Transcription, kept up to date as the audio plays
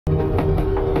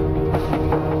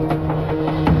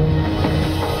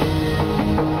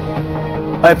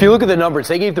If you look at the numbers,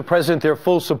 they gave the president their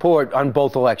full support on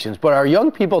both elections. But are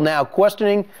young people now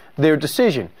questioning their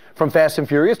decision? From Fast and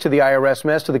Furious to the IRS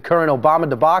mess to the current Obama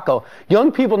debacle,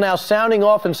 young people now sounding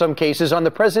off in some cases on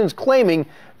the president's claiming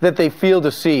that they feel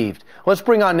deceived. Let's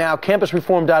bring on now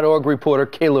campusreform.org reporter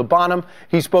Caleb Bonham.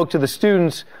 He spoke to the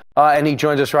students and he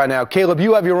joins us right now. Caleb,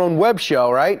 you have your own web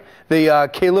show, right? The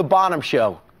Caleb Bonham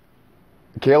Show.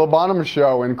 Caleb Bonham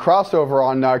Show and crossover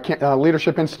on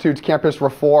Leadership Institute's Campus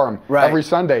Reform every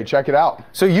Sunday. Check it out.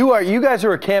 So you guys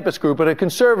are a campus group, but a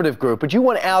conservative group, but you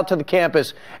went out to the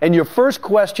campus, and your first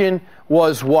question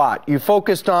was what? You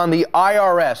focused on the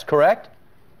IRS, correct?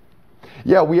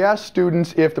 Yeah, we asked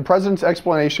students if the president's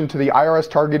explanation to the IRS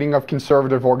targeting of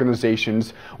conservative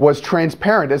organizations was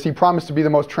transparent, as he promised to be the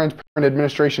most transparent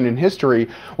administration in history.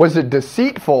 Was it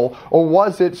deceitful, or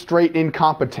was it straight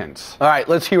incompetence? All right,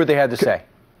 let's hear what they had to say.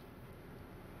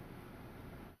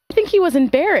 I think he was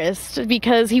embarrassed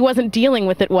because he wasn't dealing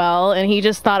with it well, and he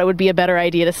just thought it would be a better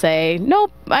idea to say,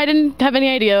 nope, I didn't have any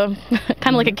idea,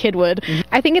 kind of like a kid would.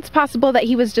 I think it's possible that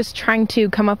he was just trying to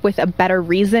come up with a better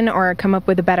reason or come up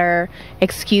with a better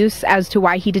excuse as to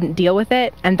why he didn't deal with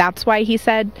it, and that's why he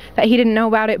said that he didn't know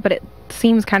about it, but it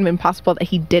seems kind of impossible that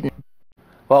he didn't.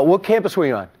 Well, what campus were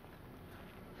you on?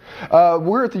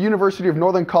 We're at the University of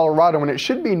Northern Colorado, and it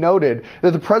should be noted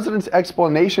that the president's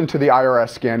explanation to the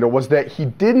IRS scandal was that he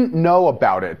didn't know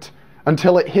about it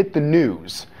until it hit the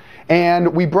news.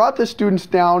 And we brought the students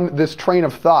down this train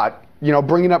of thought, you know,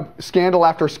 bringing up scandal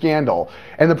after scandal,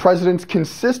 and the president's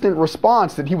consistent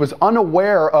response that he was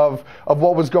unaware of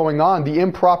what was going on, the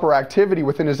improper activity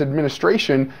within his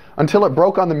administration, until it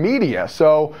broke on the media.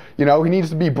 So, you know, he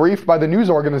needs to be briefed by the news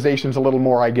organizations a little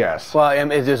more, I guess. Well,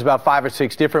 there's about 5 or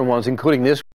 6 different ones, including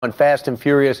this one, Fast and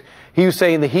Furious. He was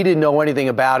saying that he didn't know anything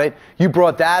about it. You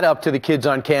brought that up to the kids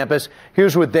on campus.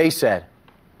 Here's what they said.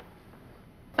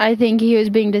 I think he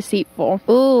was being deceitful.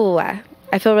 Ooh,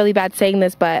 I feel really bad saying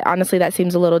this, but honestly, that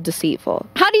seems a little deceitful.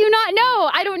 How do you not know?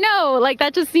 I don't know. Like,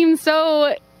 that just seems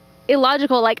so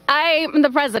illogical. Like, I'm the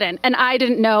president, and I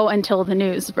didn't know until the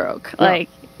news broke. Yeah. Like,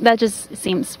 that just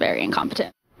seems very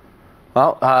incompetent.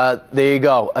 Well, there you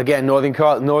go. Again, Northern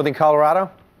Colorado?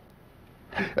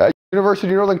 University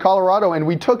of Northern Colorado, and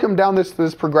we took him down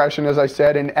this progression, as I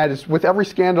said, and as with every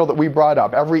scandal that we brought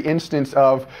up, every instance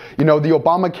of, you know, the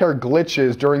Obamacare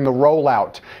glitches during the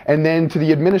rollout, and then to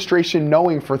the administration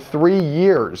knowing for 3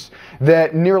 years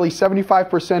that nearly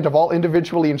 75% of all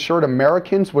individually insured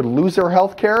Americans would lose their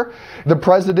health care. The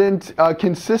president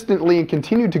consistently and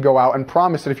continued to go out and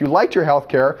promise that if you liked your health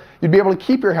care, you'd be able to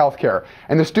keep your health care.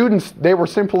 And the students, they were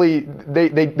simply,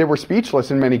 they were speechless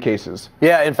in many cases.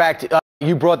 Yeah, in fact,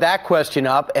 you brought that question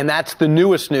up, and that's the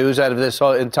newest news out of this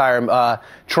whole entire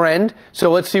trend.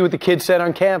 So let's see what the kids said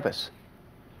on campus.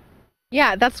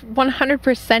 Yeah, that's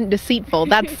 100% deceitful.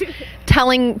 That's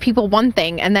telling people one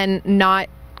thing and then not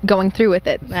going through with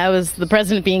it. That was the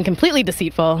president being completely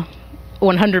deceitful.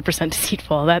 100%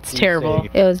 deceitful. That's terrible.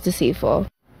 It was deceitful.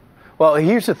 Well,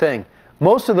 here's the thing.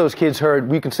 Most of those kids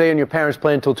heard, you can stay on your parents'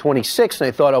 plan until 26, and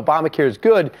they thought Obamacare is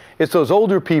good. It's those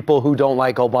older people who don't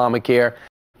like Obamacare.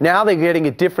 Now they're getting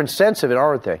a different sense of it,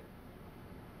 aren't they?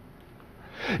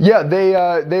 Yeah, they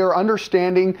are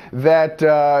understanding that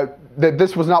that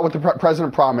this was not what the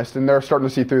president promised, and they're starting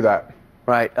to see through that.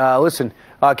 Right. Listen,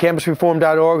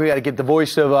 campusreform.org, we got to get the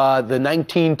voice of the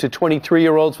 19 to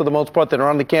 23-year-olds, for the most part, that are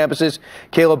on the campuses.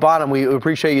 Caleb Bonham, we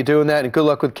appreciate you doing that, and good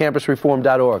luck with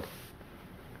campusreform.org.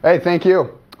 Hey, thank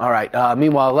you. All right.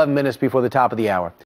 Meanwhile, 11 minutes before the top of the hour.